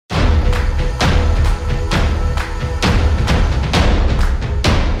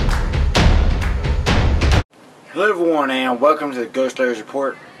Hello everyone and welcome to the Ghost Layers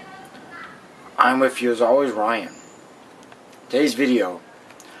Report. I'm with you as always, Ryan. Today's video,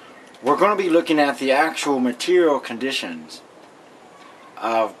 we're going to be looking at the actual material conditions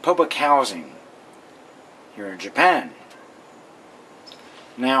of public housing here in Japan.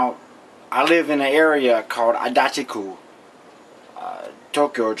 Now, I live in an area called Adachi-ku,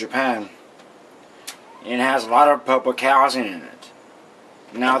 Tokyo, Japan. And it has a lot of public housing in it.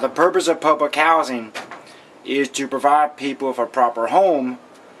 Now, the purpose of public housing is to provide people with a proper home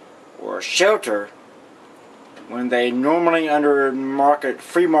or shelter when they normally, under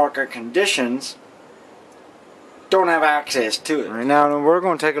free market conditions, don't have access to it. Right now we're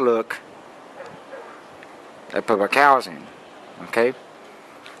going to take a look at public housing. Okay,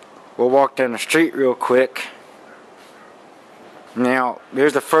 we'll walk down the street real quick. Now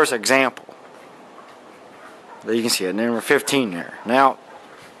here's the first example. There you can see it, number 15 there. Now,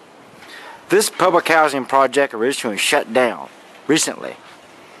 this public housing project originally shut down recently.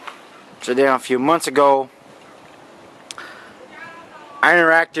 Shut down a few months ago. I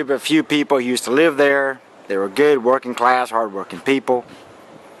interacted with a few people who used to live there. They were good, working class, hard-working people.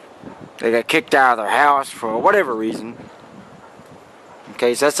 They got kicked out of their house for whatever reason.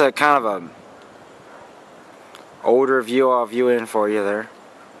 Okay, so that's a kind of a older view I'll view in for you there.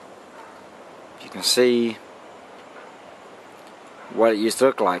 You can see what it used to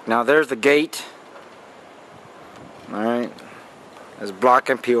look like. Now there's the gate. Alright. It's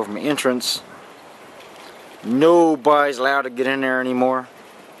blocking people from the entrance. Nobody's allowed to get in there anymore.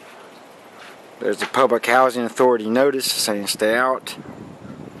 There's the Public Housing Authority notice saying stay out.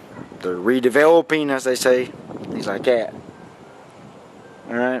 They're redeveloping, as they say. Things like that.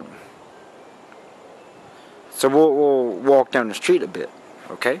 Alright. So we'll walk down the street a bit.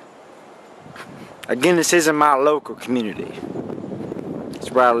 Okay? Again, this isn't my local community. It's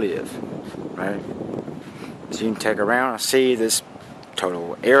where I live, right? So you can take around and see this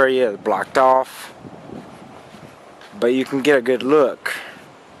total area blocked off, but you can get a good look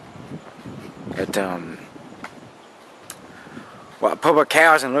at what public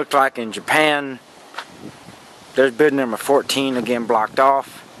housing looked like in Japan. There's building number 14 again blocked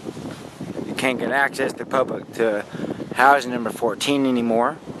off. You can't get access to housing number 14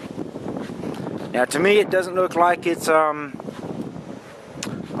 anymore. Now, to me, it doesn't look like it's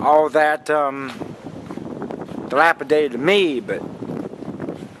all that dilapidated to me, but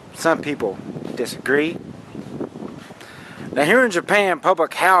some people disagree. Now, here in Japan,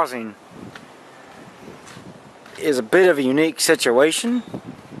 public housing is a bit of a unique situation.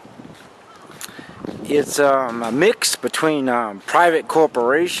 It's a mix between private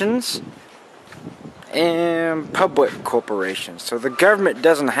corporations and public corporations. So the government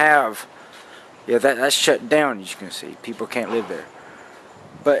doesn't have, that's shut down, as you can see. People can't live there.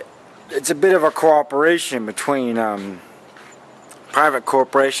 But it's a bit of a cooperation between private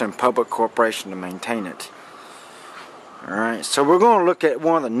corporation and public corporation to maintain it. Alright, so we're going to look at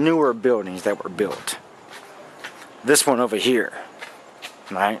one of the newer buildings that were built. This one over here.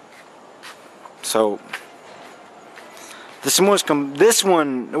 Right? So this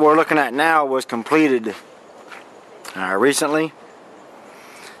one we're looking at now was completed recently.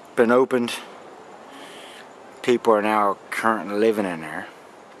 Been opened. People are now currently living in there.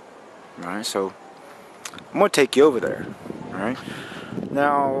 Alright, so I'm going to take you over there. Alright.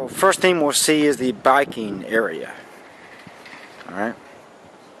 Now, first thing we'll see is the biking area. Alright.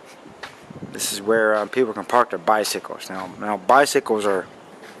 This is where people can park their bicycles. Now bicycles are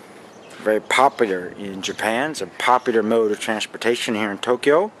very popular in Japan. It's a popular mode of transportation here in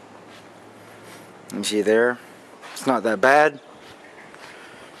Tokyo. You see there, it's not that bad.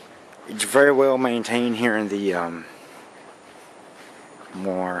 It's very well maintained here in the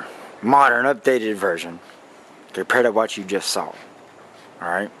more modern, updated version compared to what you just saw.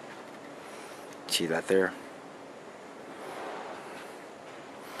 Alright? See that there?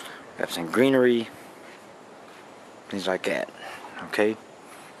 Got some greenery, things like that. Okay?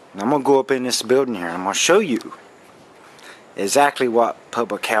 Now I'm going to go up in this building here and I'm going to show you exactly what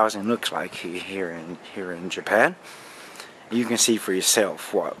public housing looks like here in Japan. You can see for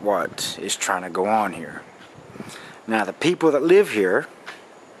yourself what is trying to go on here. Now, the people that live here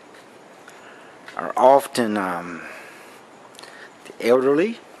are often the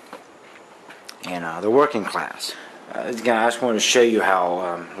elderly and the working class. Again, I just wanted to show you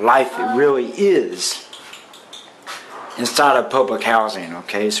how life really is inside of public housing.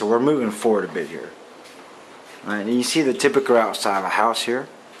 Okay, so we're moving forward a bit here. All right, and you see the typical outside of a house here,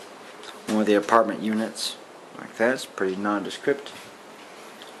 one of the apartment units. Like that, it's pretty nondescript.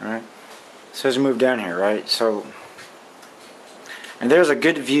 Alright, so as we move down here, right, so And there's a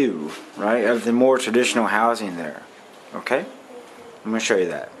good view, right, of the more traditional housing there. Okay? I'm going to show you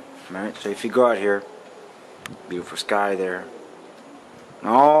that. Right? So if you go out here, beautiful sky there. And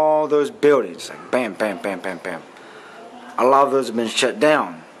all those buildings, like bam, bam, bam, bam, bam. A lot of those have been shut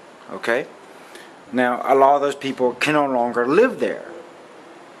down. Okay? Now, a lot of those people can no longer live there.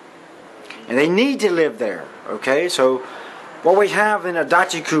 And they need to live there. Okay? So, what we have in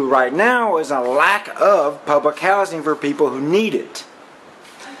Adachi-ku right now is a lack of public housing for people who need it.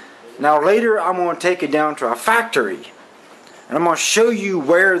 Now, later I'm going to take it down to a factory. And I'm going to show you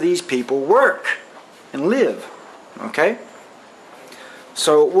where these people work and live. Okay?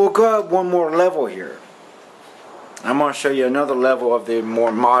 So, we'll go up one more level here. I'm going to show you another level of the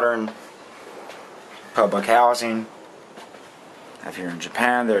more modern public housing. Up here in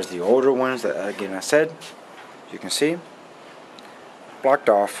Japan, there's the older ones that, again, I said, as you can see, blocked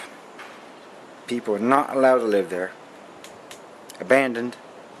off. People are not allowed to live there. Abandoned.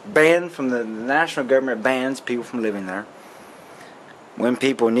 Banned from the national government, bans people from living there. When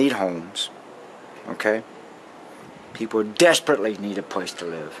people need homes, okay? People desperately need a place to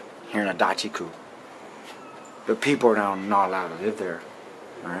live here in Adachi-ku. But people are now not allowed to live there.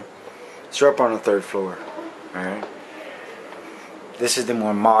 Alright? So we're up on the 3rd floor. Alright? This is the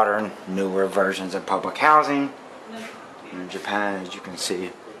more modern, newer versions of public housing. In Japan, as you can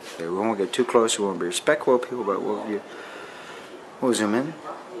see. Okay, we won't get too close, we won't be respectful of people, but we'll zoom in.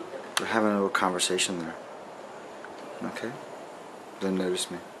 We're having a little conversation there. Okay? Don't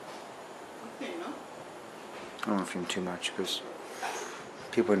notice me. I don't film too much because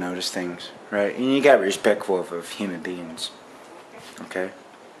people notice things, right? And you gotta be respectful of human beings. Okay?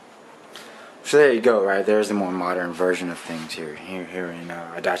 So there you go, right? There's the more modern version of things here in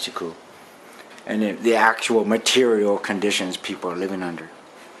Adachi-ku. And the actual material conditions people are living under.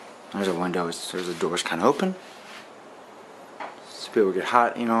 There's a window, there's the doors kind of open. So people get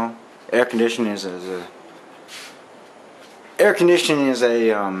hot, you know. Air conditioning is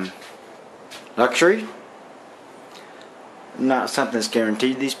a luxury. Not something that's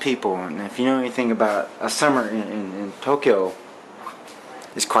guaranteed to these people. And if you know anything about a summer in Tokyo,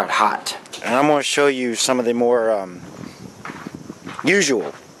 it's quite hot. And I'm going to show you some of the more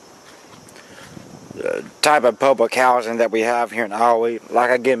usual type of public housing that we have here in Aoi. Like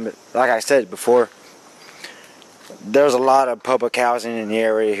I said before, there's a lot of public housing in the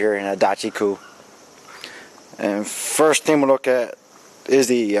area here in Adachi-ku. And first thing we'll look at is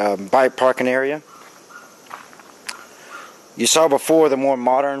the bike parking area. You saw before the more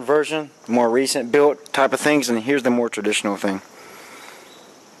modern version, more recent built type of things, and here's the more traditional thing.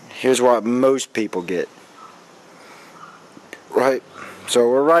 Here's what most people get. Right? So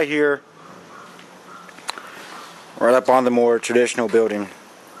we're right here, right up on the more traditional building.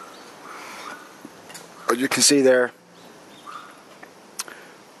 As you can see there,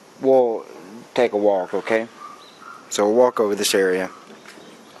 we'll take a walk, okay? So we'll walk over this area.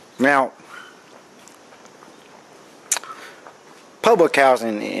 Now, public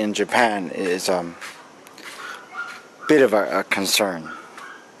housing in Japan is a bit of a concern.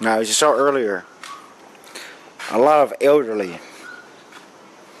 Now, as you saw earlier, a lot of elderly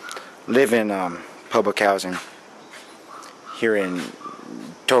live in public housing here in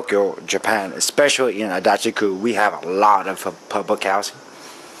Tokyo, Japan, especially in Adachi-ku. We have a lot of public housing.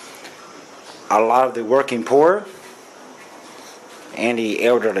 A lot of the working poor and the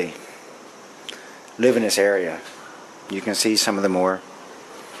elderly live in this area. You can see some of the more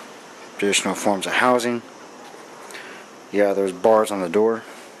traditional forms of housing. Yeah, there's bars on the door.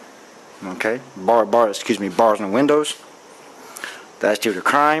 Okay, bars on the windows. That's due to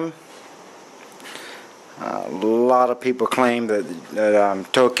crime. A lot of people claim that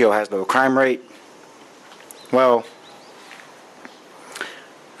Tokyo has low crime rate. Well,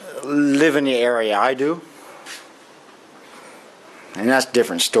 live in the area I do, and that's a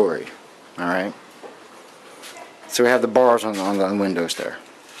different story. All right. So we have the bars on the windows there.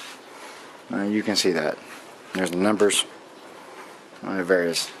 You can see that. There's the numbers on the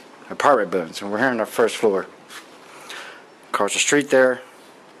various apartment buildings. And we're here on the 1st floor. Across the street there,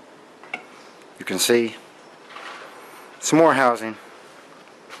 you can see some more housing.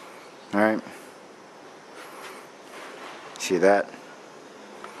 Alright. See that?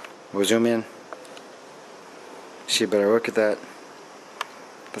 We'll zoom in. See a better look at that.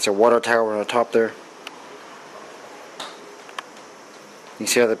 That's a water tower on the top there. You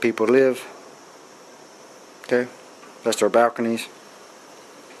see how the people live. Okay. That's their balconies.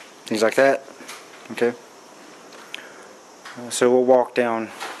 Things like that. Okay. So we'll walk down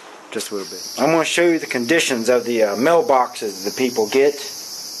just a little bit. I'm going to show you the conditions of the mailboxes the people get.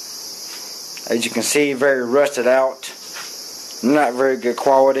 As you can see, very rusted out. not very good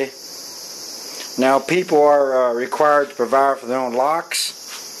quality. Now people are required to provide for their own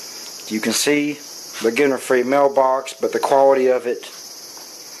locks. You can see they're getting a free mailbox, but the quality of it,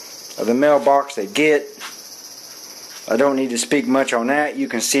 of the mailbox they get, I don't need to speak much on that. You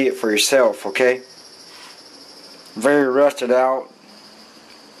can see it for yourself, okay? Very rusted out,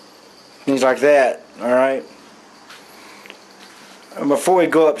 things like that, alright? Before we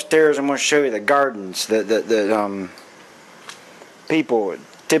go upstairs, I'm going to show you the gardens that people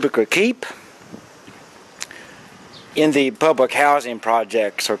typically keep in the public housing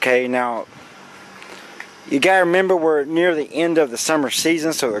projects, okay? Now, you got to remember we're near the end of the summer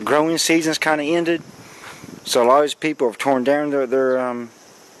season, so the growing season's kind of ended. So a lot of these people have torn down their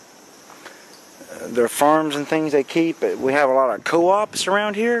farms and things they keep. We have a lot of co-ops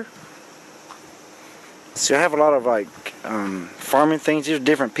around here. So I have a lot of like farming things. These are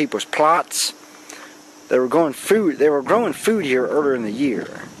different people's plots. They were growing food here earlier in the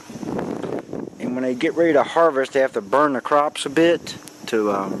year. And when they get ready to harvest, they have to burn the crops a bit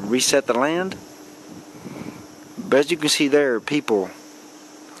to reset the land. But as you can see there, people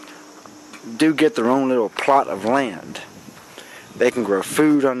do get their own little plot of land. They can grow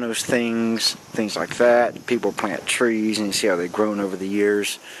food on those things like that. People plant trees, and you see how they've grown over the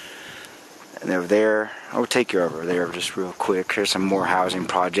years. And over there, I'll take you over there just real quick. Here's some more housing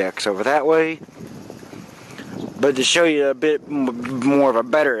projects over that way. But to show you a bit more of a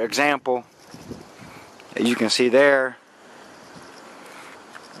better example, as you can see there,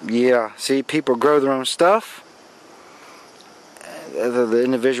 yeah, see, people grow their own stuff. The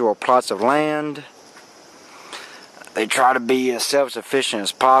individual plots of land. They try to be as self-sufficient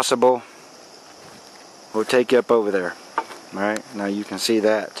as possible. We'll take you up over there. Alright, now you can see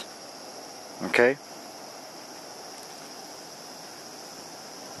that. Okay?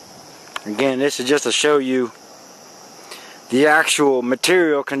 Again, this is just to show you the actual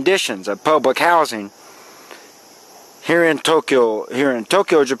material conditions of public housing here in Tokyo,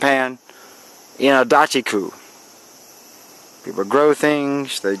 Japan, in Adachi-ku. People grow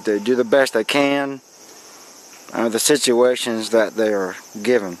things, they do the best they can under the situations that they are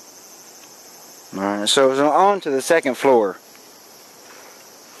given. Alright, so on to the second floor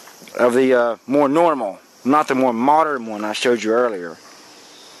of the more normal, not the more modern one I showed you earlier,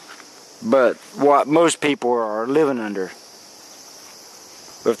 but what most people are living under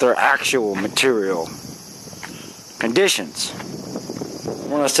with their actual material conditions.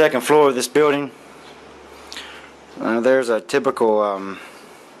 We're on the second floor of this building. There's a typical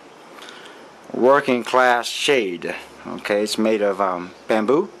working class shade. Okay, it's made of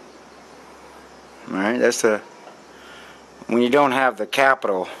bamboo. Alright, that's when you don't have the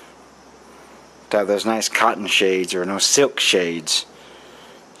capital to have those nice cotton shades or no silk shades,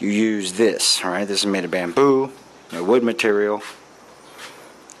 you use this. Alright, this is made of bamboo, a wood material,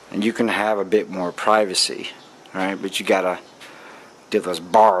 and you can have a bit more privacy. Alright, but you gotta do those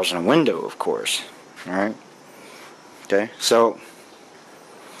bars in a window, of course. Alright. Okay, so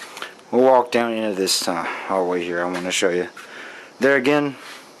we'll walk down into this hallway here. I want to show you. There again,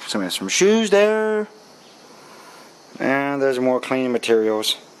 some shoes there, and there's more cleaning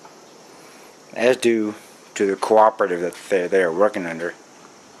materials, as due to the cooperative that they're working under.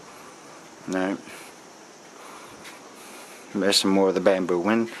 Alright. There's some more of the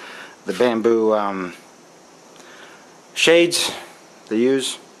bamboo shades they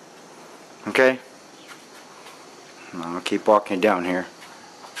use. Okay. I'll keep walking down here.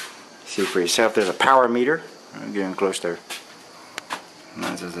 See for yourself. There's a power meter. I'm getting close there.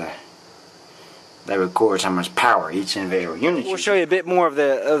 That records how much power each individual unit. We'll show you a bit more of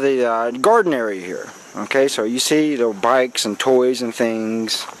the garden area here. Okay, so you see the bikes and toys and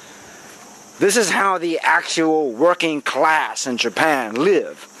things. This is how the actual working class in Japan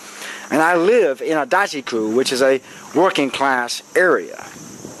live. And I live in Adachi-ku, which is a working class area.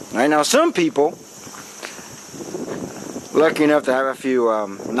 Right now, some people lucky enough to have a few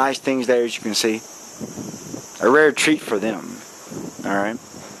nice things there, as you can see. A rare treat for them. Alright.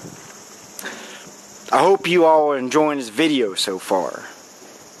 I hope you all are enjoying this video so far.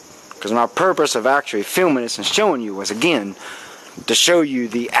 Because my purpose of actually filming this and showing you was, again, to show you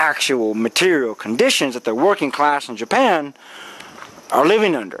the actual material conditions that the working class in Japan are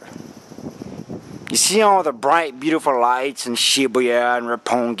living under. You see all the bright, beautiful lights in Shibuya and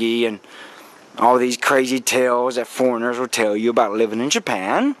Roppongi and all these crazy tales that foreigners will tell you about living in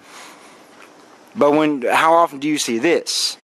Japan. But how often do you see this?